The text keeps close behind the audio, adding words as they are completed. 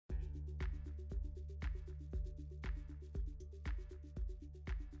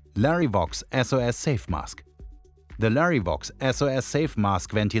LARYVOX SOS SAFE-MASK. The LARYVOX SOS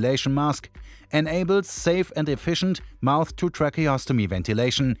SAFE-MASK ventilation mask enables safe and efficient mouth-to-tracheostomy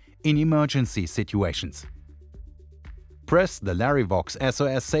ventilation in emergency situations. Press the LARYVOX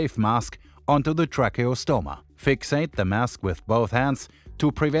SOS SAFE-MASK onto the tracheostoma. Fixate the mask with both hands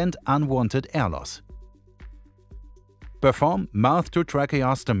to prevent unwanted air loss. Perform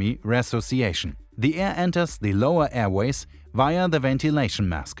mouth-to-tracheostomy resuscitation. The air enters the lower airways via the ventilation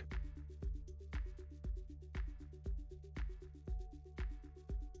mask.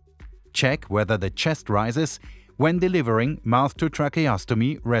 Check whether the chest rises when delivering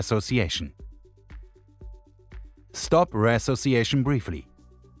mouth-to-tracheostomy resuscitation. Stop resuscitation briefly.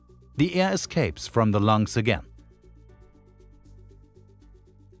 The air escapes from the lungs again.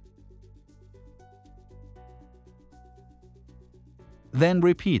 Then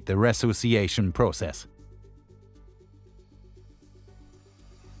repeat the resuscitation process.